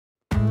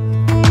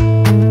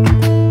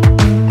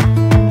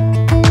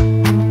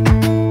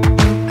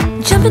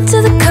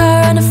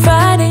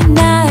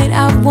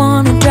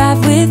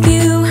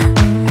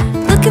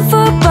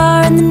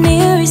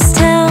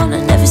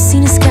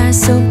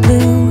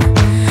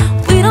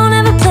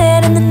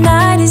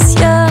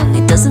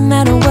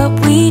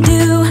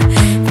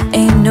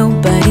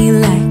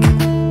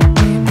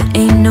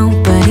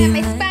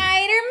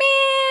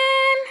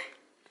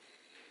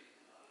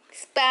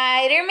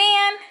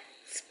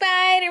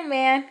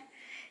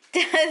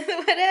Does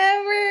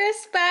whatever a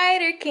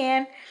spider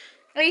can.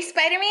 Are you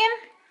Spider-Man?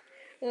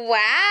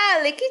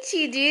 Wow, look at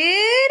you,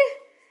 dude.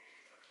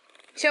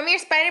 Show me your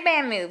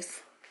Spider-Man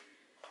moves.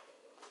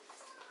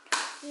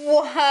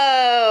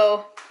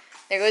 Whoa.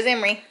 There goes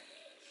Emery.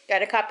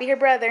 Gotta copy her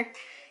brother.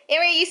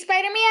 Emery, are you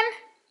Spider-Man?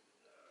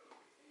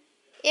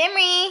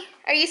 Emery,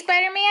 are you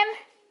Spider-Man?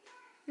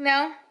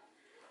 No?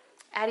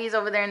 Addie's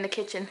over there in the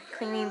kitchen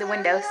cleaning the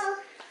windows.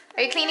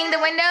 Are you cleaning the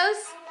windows?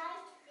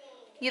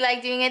 You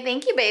like doing it?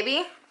 Thank you,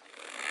 baby.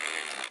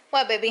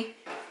 What, baby?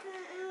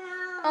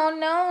 Oh,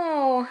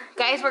 no.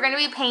 Guys, we're going to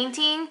be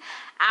painting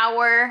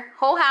our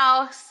whole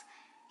house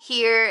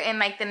here in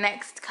like the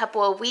next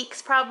couple of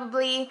weeks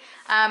probably.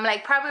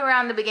 Like probably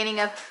around the beginning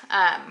of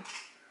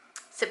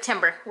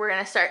September. We're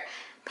going to start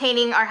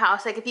painting our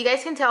house. Like if you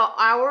guys can tell,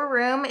 our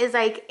room is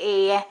like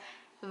a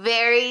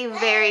very,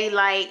 very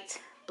light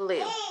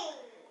blue.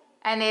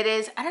 And it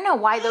is, I don't know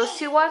why those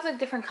two walls look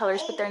different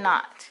colors, but they're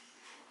not.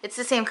 It's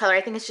the same color.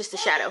 I think it's just a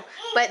shadow.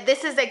 But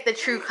this is like the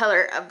true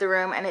color of the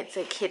room, and it's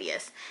like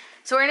hideous.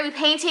 So we're going to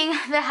be painting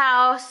the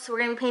house. We're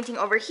going to be painting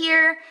over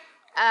here.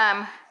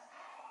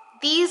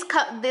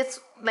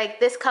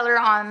 This color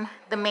on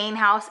the main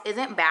house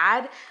isn't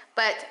bad,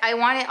 but I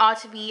want it all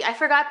to be, I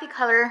forgot the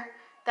color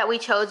that we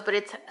chose, but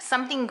it's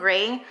something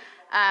gray.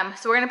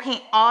 So we're going to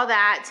paint all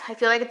that. I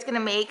feel like it's going to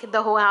make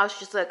the whole house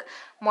just look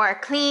more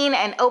clean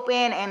and open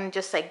and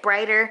just like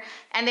brighter.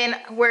 And then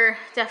we're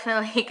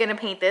definitely going to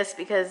paint this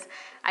because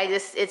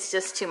it's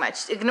just too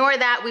much. Ignore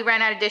that. We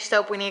ran out of dish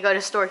soap. We need to go to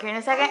the store here in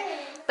a second.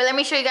 But let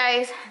me show you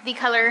guys the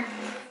color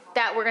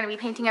that we're going to be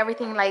painting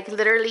everything. Like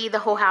literally the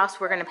whole house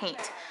we're going to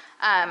paint.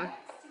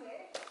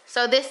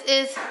 So this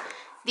is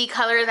the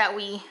color that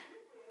we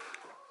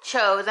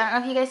chose. I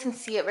don't know if you guys can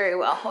see it very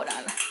well. Hold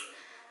on.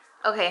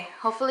 Okay,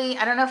 hopefully,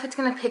 I don't know if it's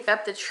gonna pick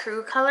up the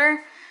true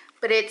color,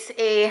 but it's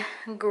a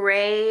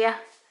gray.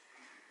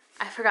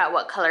 I forgot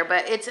what color,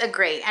 but it's a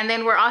gray. And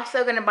then we're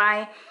also gonna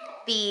buy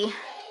the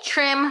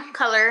trim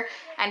color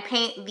and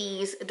paint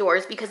these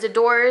doors because the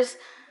doors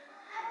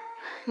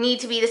need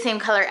to be the same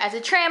color as the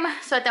trim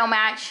so that they'll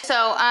match.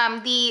 So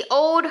the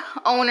old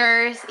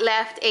owners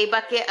left a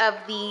bucket of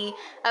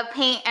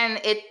paint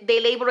and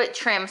they labeled it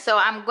trim. So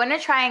I'm gonna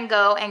try and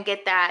go and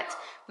get that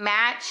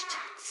matched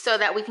so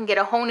that we can get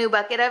a whole new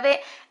bucket of it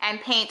and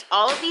paint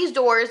all of these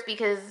doors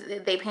because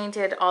they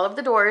painted all of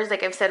the doors,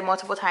 like I've said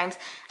multiple times.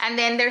 And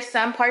then there's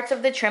some parts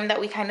of the trim that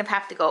we kind of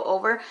have to go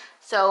over.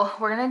 So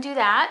we're gonna do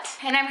that.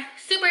 And I'm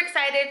super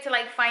excited to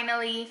like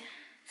finally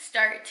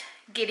start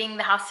getting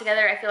the house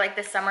together. I feel like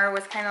this summer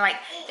was kind of like,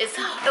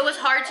 it was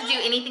hard to do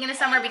anything in the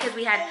summer because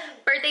we had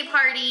birthday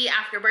party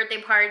after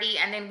birthday party,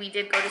 and then we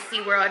did go to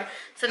SeaWorld.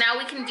 So now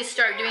we can just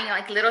start doing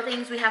like little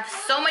things. We have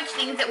so much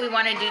things that we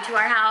want to do to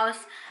our house.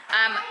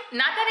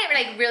 Not that it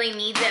like really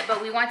needs it,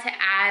 but we want to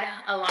add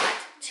a lot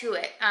to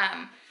it.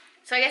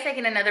 So I guess like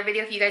in another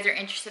video, if you guys are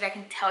interested, I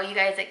can tell you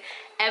guys like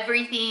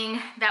everything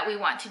that we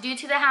want to do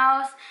to the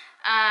house.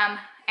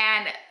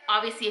 And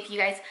obviously if you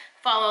guys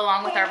follow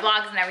along with our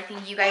vlogs and everything,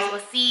 you guys will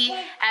see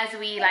as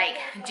we like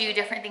do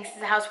different things to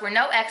the house. We're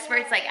no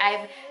experts. Like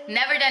I've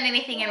never done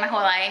anything in my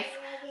whole life.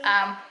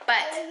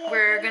 But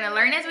we're gonna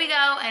learn as we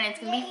go, and it's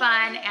gonna be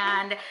fun,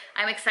 and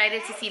I'm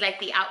excited to see like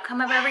the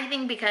outcome of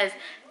everything because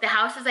the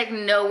house is like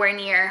nowhere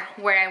near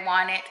where I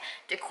want it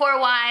decor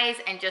wise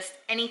and just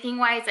anything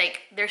wise.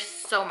 Like there's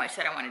so much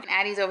that I want to do.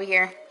 Addie's over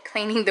here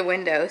cleaning the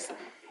windows.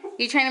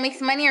 You trying to make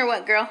some money or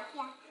what, girl?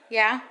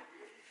 Yeah?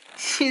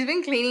 She's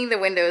been cleaning the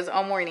windows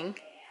all morning.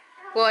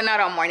 Well, not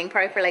all morning,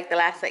 probably for like the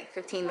last like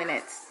 15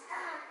 minutes.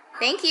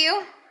 Thank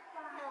you.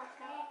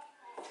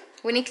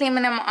 We need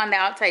cleaning them on the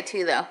outside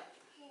too though.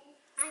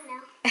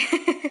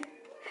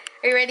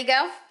 Are you ready to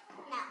go?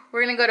 No.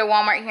 We're gonna go to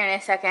Walmart here in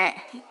a second.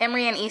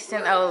 Emery and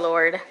Easton, oh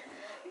Lord.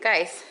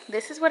 Guys,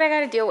 this is what I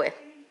gotta deal with.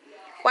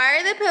 Why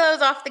are the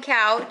pillows off the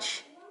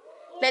couch?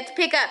 Let's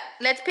pick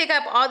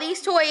up all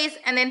these toys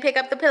and then pick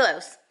up the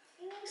pillows.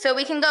 So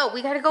we can go.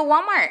 We gotta go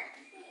Walmart.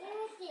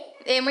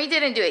 Emery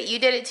didn't do it. You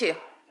did it too.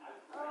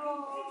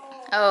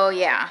 Oh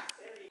yeah.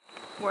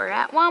 We're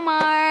at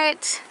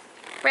Walmart.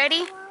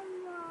 Ready?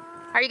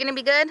 Are you gonna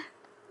be good?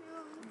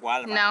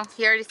 Walmart. No,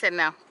 he already said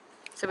no.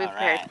 So be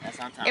prepared.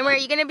 And are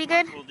you gonna be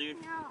good?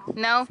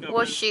 No?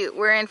 Well shoot,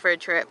 we're in for a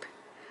trip.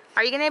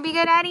 Are you gonna be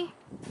good, Addie?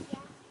 Yeah.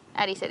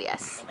 Addie said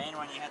yes. The main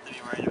one you have to be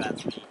worried about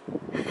is me.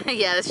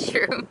 Yeah, that's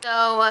true.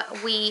 So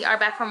we are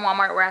back from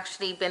Walmart. We're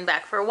actually been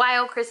back for a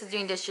while. Chris is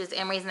doing dishes,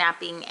 Emery's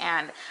napping,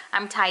 and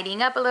I'm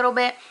tidying up a little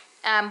bit.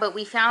 But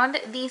we found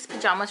these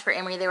pajamas for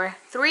Emery. They were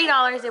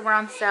 $3. They were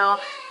on sale.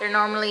 They're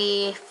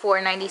normally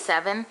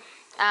 $4.97.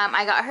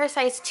 I got her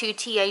size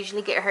 2T. I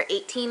usually get her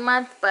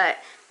 18-month, but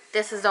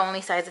this is the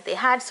only size that they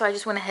had, so I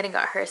just went ahead and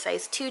got her a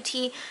size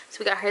 2T. So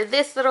we got her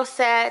this little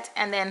set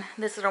and then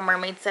this little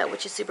mermaid set,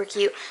 which is super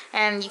cute,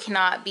 and you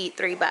cannot beat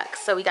 $3.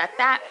 So we got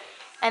that.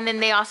 And then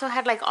they also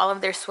had like all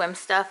of their swim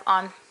stuff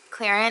on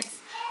clearance,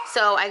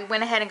 so I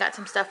went ahead and got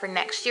some stuff for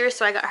next year.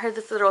 So I got her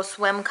this little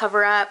swim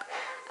cover up,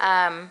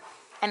 and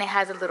it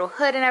has a little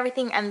hood and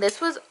everything, and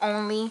this was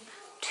only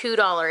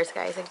 $2,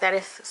 guys. Like, that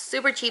is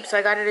super cheap. So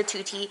I got it a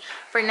 2T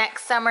for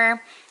next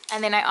summer.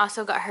 And then I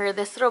also got her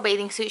this little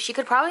bathing suit. She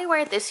could probably wear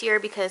it this year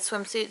because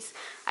swimsuits,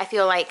 I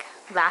feel like,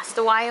 last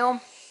a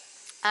while.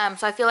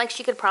 So I feel like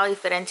she could probably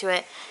fit into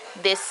it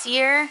this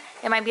year.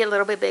 It might be a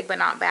little bit big, but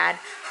not bad,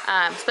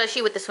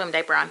 especially with the swim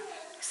diaper on.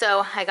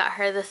 So I got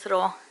her this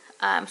little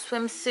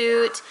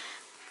swimsuit,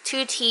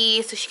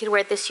 2T, so she could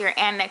wear it this year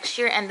and next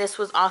year. And this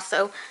was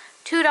also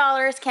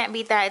 $2. Can't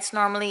beat that. It's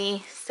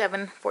normally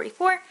 $7.44.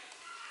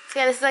 So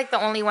yeah, this is like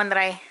the only one that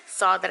I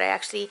saw that I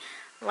actually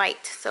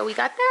liked. So we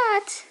got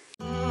that.